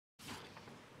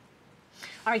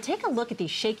All right, take a look at these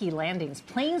shaky landings.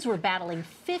 Planes were battling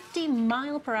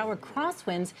 50-mile-per-hour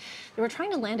crosswinds. They were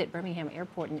trying to land at Birmingham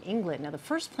Airport in England. Now, the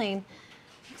first plane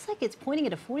looks like it's pointing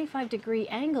at a 45-degree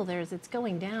angle there as it's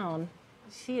going down.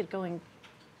 You see it going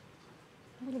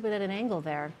a little bit at an angle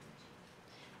there.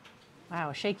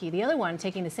 Wow, shaky. The other one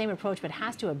taking the same approach but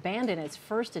has to abandon its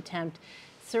first attempt,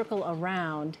 circle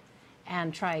around,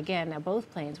 and try again. Now,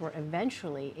 both planes were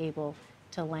eventually able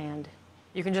to land.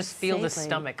 You can just feel safely. the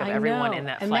stomach of everyone in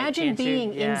that flight. Imagine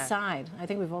being Yeah. inside. I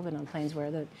think we've all been on planes where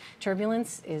the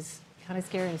turbulence is kind of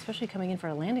scary, especially coming in for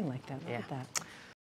a landing like that. Look at that.